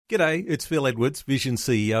G'day, it's Phil Edwards, Vision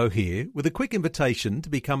CEO here, with a quick invitation to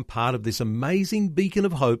become part of this amazing beacon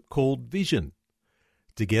of hope called Vision.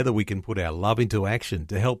 Together we can put our love into action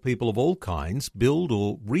to help people of all kinds build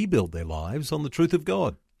or rebuild their lives on the truth of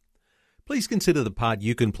God. Please consider the part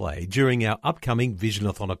you can play during our upcoming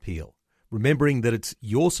Visionathon appeal, remembering that it's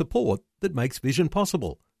your support that makes Vision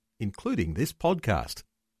possible, including this podcast.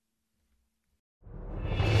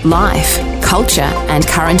 Life, culture and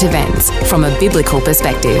current events from a biblical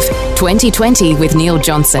perspective. 2020 with Neil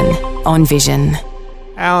Johnson on Vision.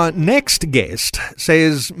 Our next guest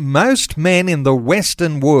says most men in the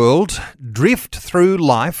Western world drift through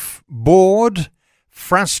life bored,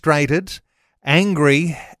 frustrated,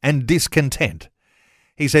 angry and discontent.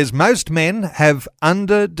 He says most men have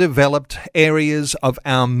underdeveloped areas of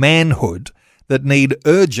our manhood that need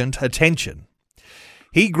urgent attention.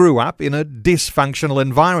 He grew up in a dysfunctional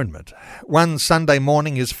environment. One Sunday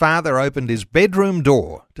morning, his father opened his bedroom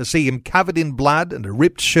door to see him covered in blood and a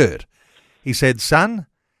ripped shirt. He said, "Son,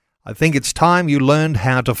 I think it's time you learned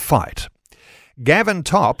how to fight." Gavin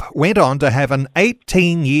Topp went on to have an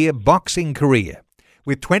 18-year boxing career,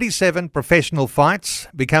 with 27 professional fights,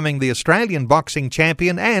 becoming the Australian boxing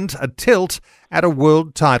champion and a tilt at a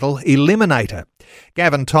world title eliminator.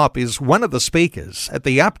 Gavin Topp is one of the speakers at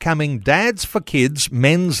the upcoming Dads for Kids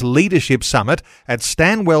Men's Leadership Summit at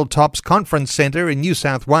Stanwell Tops Conference Centre in New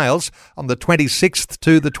South Wales on the 26th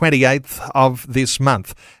to the 28th of this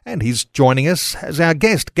month. And he's joining us as our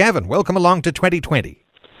guest. Gavin, welcome along to 2020.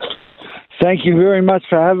 Thank you very much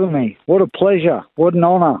for having me. What a pleasure. What an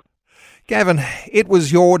honour. Gavin, it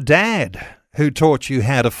was your dad who taught you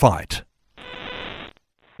how to fight.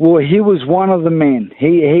 Well, he was one of the men.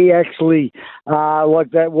 He actually, like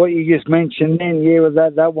that, what you just mentioned then, with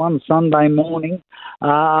that one Sunday morning,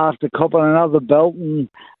 after copping another belt and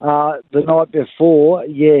the night before,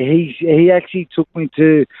 he actually took me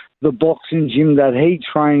to the boxing gym that he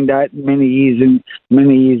trained at many years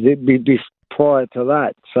prior to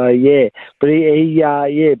that. So, but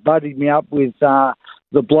he buddied me up with the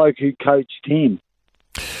bloke who coached him.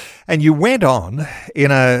 And you went on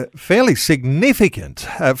in a fairly significant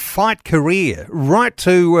fight career right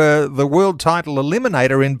to the world title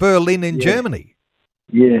eliminator in Berlin in Germany.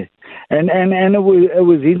 Yeah, and it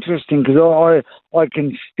was interesting because I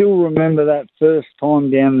can still remember that first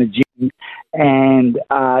time down the gym and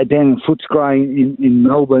down in Footscray in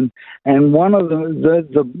Melbourne, and one of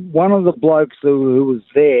the blokes who was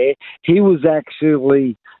there, he was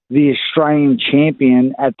actually the Australian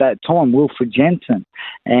champion at that time, Wilfred Jensen.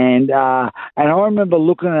 And I remember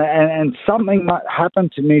looking at and something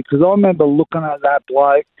happened to me because I remember looking at that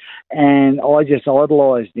bloke and I just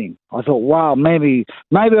idolised him. I thought, wow, maybe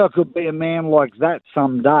I could be a man like that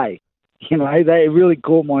someday. You know, they really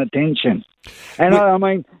caught my attention. And I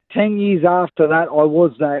mean, 10 years after that, I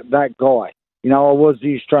was that guy. You know, I was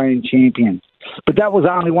the Australian champion. But that was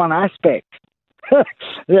only one aspect.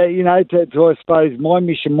 You know, to I suppose my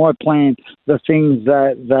mission, my plan, the things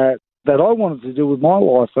that I wanted to do with my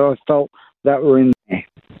life, I felt that were in there.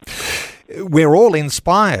 We're all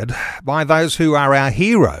inspired by those who are our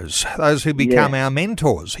heroes, those who become our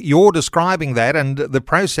mentors. You're describing that and the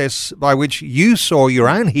process by which you saw your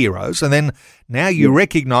own heroes, and then now you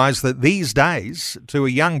recognise that these days, to a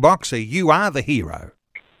young boxer, you are the hero.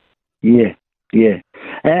 Yeah.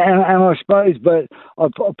 And I suppose, but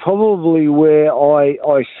probably where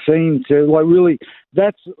I seem to, like, really,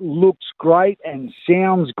 that looks great and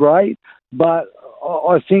sounds great, but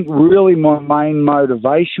I think really my main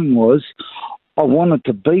motivation was I wanted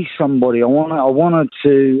to be somebody. I wanted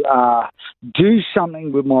to do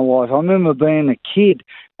something with my life. I remember being a kid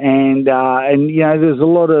and you know, there's a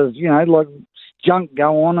lot of, you know, like junk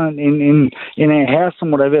go on in our house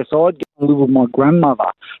and whatever. So I'd go and live with my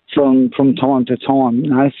grandmother from time to time, you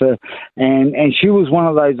know. So and she was one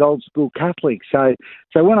of those old school Catholics. So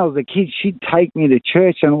when I was a kid, she'd take me to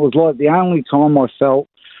church, and it was like the only time I felt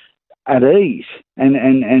at ease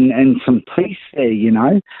and some peace there, you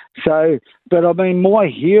know. So, but I mean, my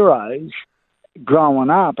heroes growing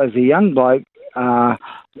up as a young bloke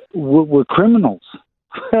were criminals.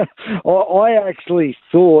 I actually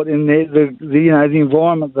thought in the you know, the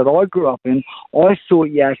environment that I grew up in, I thought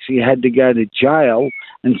you actually had to go to jail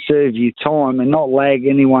and serve your time and not lag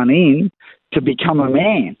anyone in to become a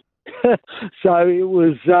man. So it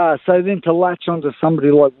was so then to latch onto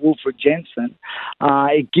somebody like Wilfred Jensen,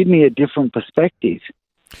 it gave me a different perspective.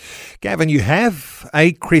 Gavin, you have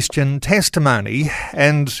a Christian testimony,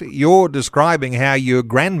 and you're describing how your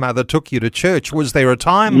grandmother took you to church. Was there a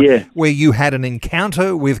time where you had an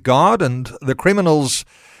encounter with God and the criminals,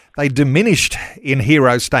 they diminished in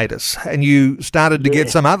hero status and you started to get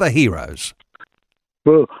some other heroes?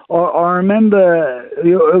 Well, I remember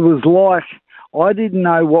it was like I didn't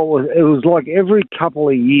know what was. It was like every couple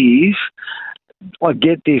of years I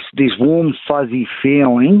get this warm fuzzy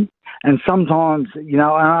feeling, and sometimes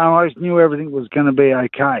I always knew everything was going to be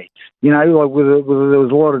okay. Like with there was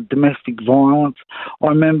a lot of domestic violence. I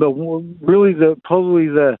remember really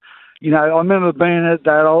I remember being at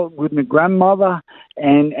that with my grandmother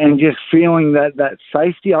and just feeling that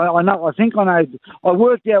safety. I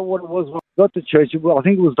worked out what it was when I got to church. Well, I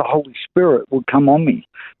think it was the Holy Spirit would come on me,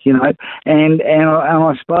 and I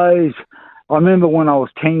suppose I remember when I was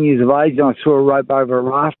 10 years of age and I threw a rope over a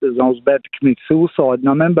rafters and I was about to commit suicide, and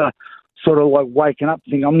I remember sort of like waking up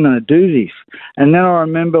thinking, I'm going to do this. And then I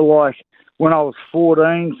remember like when I was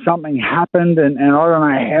 14, something happened, and I don't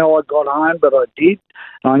know how I got home, but I did.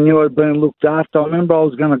 I knew I'd been looked after. I remember I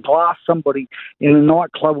was going to glass somebody in a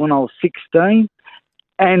nightclub when I was 16,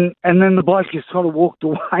 and then the bloke just sort of walked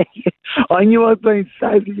away. I knew I'd been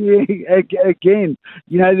saved again.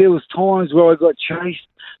 There was times where I got chased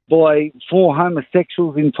by 4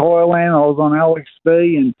 homosexuals in Thailand. I was on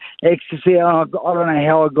LSD and ecstasy. And I don't know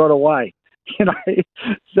how I got away.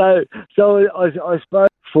 So I suppose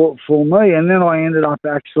for me, and then I ended up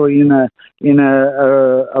actually in a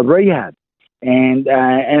rehab, and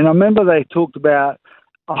I remember they talked about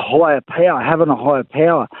a higher power, having a higher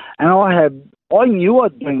power, and I knew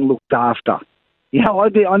I'd been looked after. I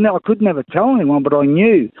could never tell anyone, but I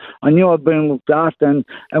knew I'd been looked after,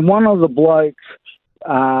 and one of the blokes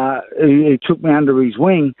who took me under his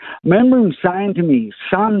wing, remember him saying to me,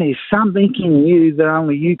 son, there's something in you that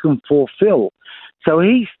only you can fulfill. So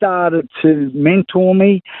he started to mentor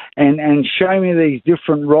me and show me these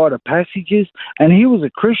different rite of passages, and he was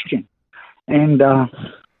a Christian. And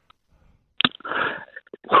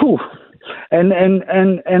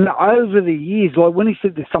and over the years, like when he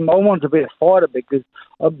said this, I wanted to be a fighter but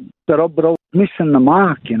I was missing the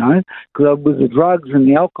mark, because with the drugs and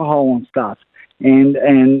the alcohol and stuff. And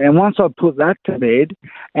once I put that to bed,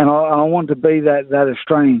 and I want to be that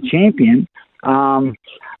Australian champion, I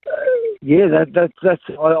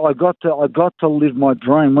got to live my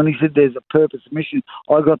dream. When he said there's a purpose, mission,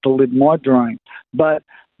 I got to live my dream. But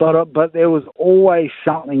there was always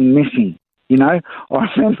something missing. I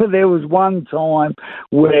remember there was one time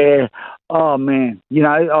where, oh man,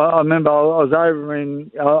 I remember I was over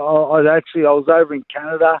in I was over in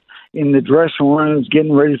Canada in the dressing rooms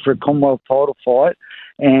getting ready for a Commonwealth title fight,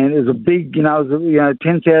 and it was a big,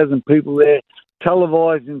 10,000 people there,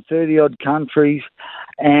 televised in 30 odd countries,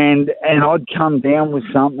 and I'd come down with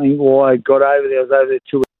something, or I got over there. I was over there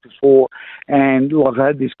 2 weeks before, and like I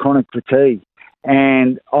had this chronic fatigue,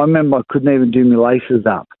 and I remember I couldn't even do my laces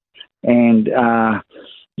up. And, I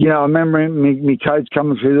remember my coach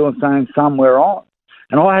coming through the door and saying, son, we're on.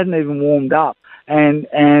 And I hadn't even warmed up. And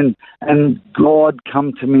God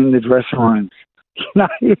come to me in the dressing rooms,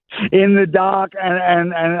 in the dark.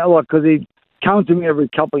 And like, because he'd come to me every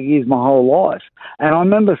couple of years my whole life. And I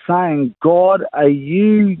remember saying, God, are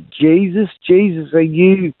you Jesus? Jesus, are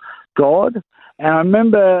you God? And I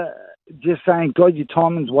remember just saying, God, your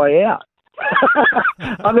timing's way out.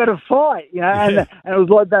 I've got to fight, and it was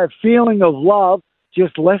like that feeling of love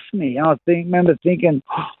just left me. And I remember thinking,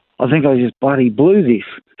 I think I just bloody blew this.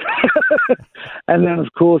 And then,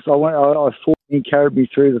 of course, I fought and he carried me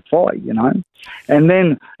through the fight, And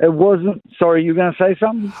then it wasn't, sorry, you were going to say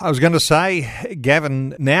something? I was going to say,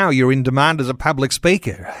 Gavin, now you're in demand as a public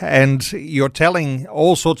speaker and you're telling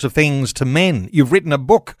all sorts of things to men. You've written a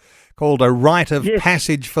book called A Rite of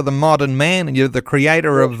Passage for the Modern Man, and you're the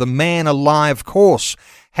creator of the Man Alive course.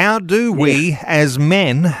 How do we, as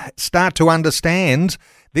men, start to understand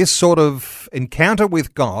this sort of encounter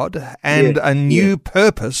with God and a new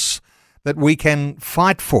purpose that we can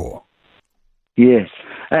fight for? Yes,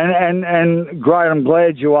 and great, I'm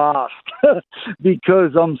glad you asked,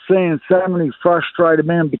 because I'm seeing so many frustrated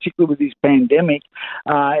men, particularly with this pandemic.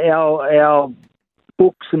 Our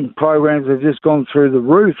books and programs have just gone through the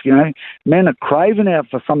roof. Men are craving out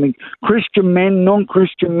for something. Christian men,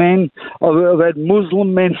 non-Christian men. I've had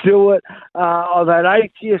Muslim men do it. I've had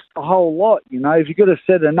atheists, a whole lot. If you've got to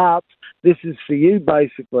set it up, this is for you,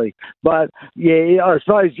 basically. But I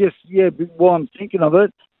suppose while I'm thinking of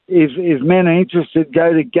it, if men are interested,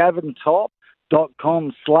 go to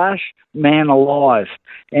gavintop.com/manalive.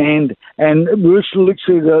 And literally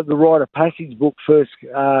the Rite of Passage book first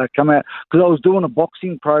come out, because I was doing a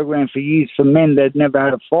boxing program for years for men that had never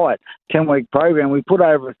had a fight, 10-week program. We put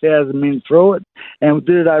over 1,000 men through it, and we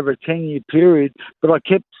did it over a 10-year period, but I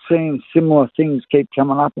kept seeing similar things keep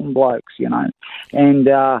coming up in blokes, And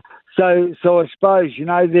so I suppose,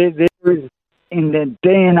 there is in the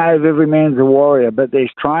DNA of every man's a warrior, but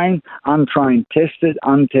there's trained, untrained, tested,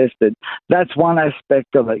 untested. That's one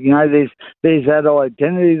aspect of it. You know, there's that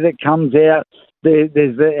identity that comes out.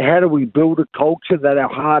 There's how do we build a culture that our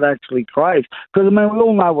heart actually craves? Because, I mean, we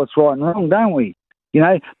all know what's right and wrong, don't we? You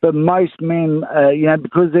know, but most men, you know,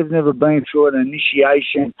 because they've never been through an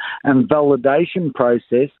initiation and validation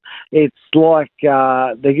process, it's like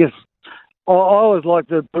they just, I always like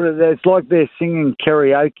to put it there, it's like they're singing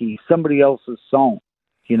karaoke, somebody else's song,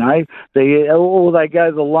 you know. They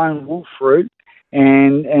go the lone wolf route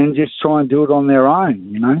and just try and do it on their own,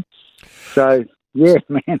 you know. So, yeah,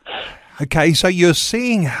 man. Okay, so you're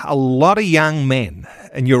seeing a lot of young men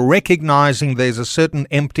and you're recognising there's a certain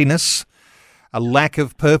emptiness, a lack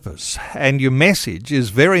of purpose, and your message is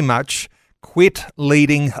very much quit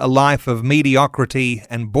leading a life of mediocrity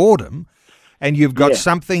and boredom, and you've got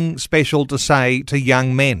something special to say to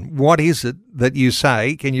young men. What is it that you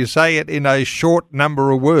say? Can you say it in a short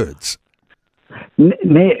number of words?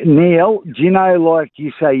 Neil, do you know, like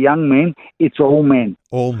you say young men, it's all men.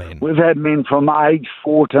 All men. We've had men from age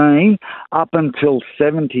 14 up until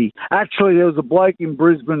 70. Actually, there was a bloke in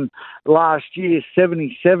Brisbane last year,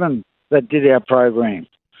 77, that did our program.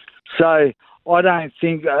 So I don't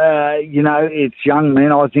think, you know, it's young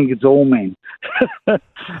men. I think it's all men.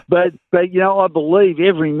 but you know, I believe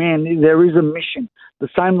every man, there is a mission. The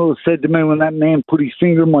same was said to me when that man put his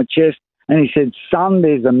finger in my chest and he said, son,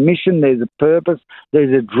 there's a mission, there's a purpose,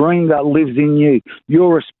 there's a dream that lives in you.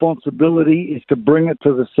 Your responsibility is to bring it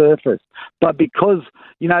to the surface. But because,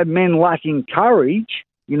 you know, men lacking courage,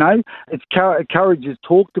 you know, it's courage is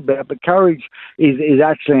talked about, but courage is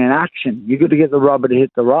actually an action. You've got to get the rubber to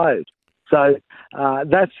hit the road. So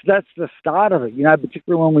that's the start of it, you know,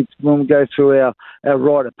 particularly when we go through our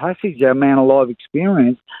rite of passage, our Man Alive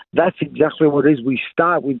experience. That's exactly what it is. We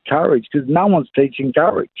start with courage because no one's teaching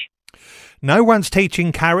courage. No one's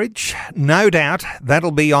teaching courage. No doubt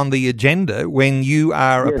that'll be on the agenda when you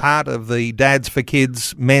are a part of the Dads for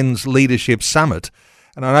Kids Men's Leadership Summit.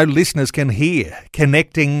 And I know listeners can hear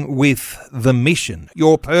connecting with the mission,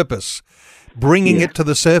 your purpose, bringing it to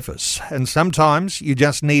the surface. And sometimes you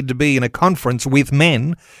just need to be in a conference with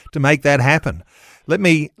men to make that happen. Let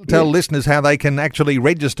me tell listeners how they can actually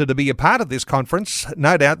register to be a part of this conference.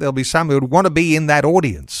 No doubt there'll be some who would want to be in that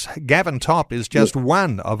audience. Gavin Topp is just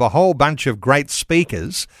one of a whole bunch of great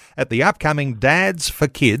speakers at the upcoming Dads for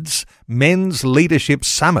Kids Men's Leadership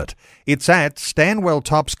Summit. It's at Stanwell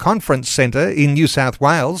Tops Conference Centre in New South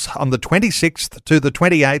Wales on the 26th to the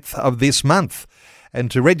 28th of this month. And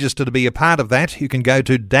to register to be a part of that, you can go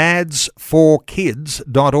to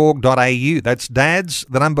dads4kids.org.au. That's dads,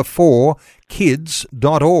 the number 4,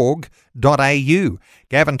 kids.org.au.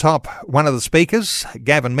 Gavin Topp, one of the speakers.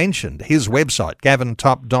 Gavin mentioned his website,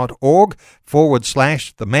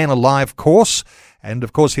 gavintopp.org/the Man Alive course. And,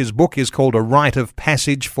 of course, his book is called A Rite of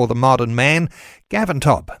Passage for the Modern Man. Gavin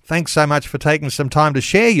Topp, thanks so much for taking some time to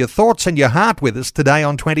share your thoughts and your heart with us today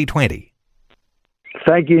on 2020.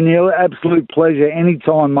 Thank you, Neil. Absolute pleasure.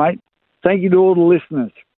 Anytime, mate. Thank you to all the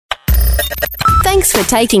listeners. Thanks for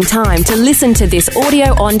taking time to listen to this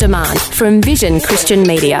audio on demand from Vision Christian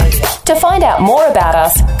Media. To find out more about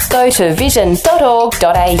us, go to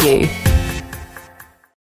vision.org.au.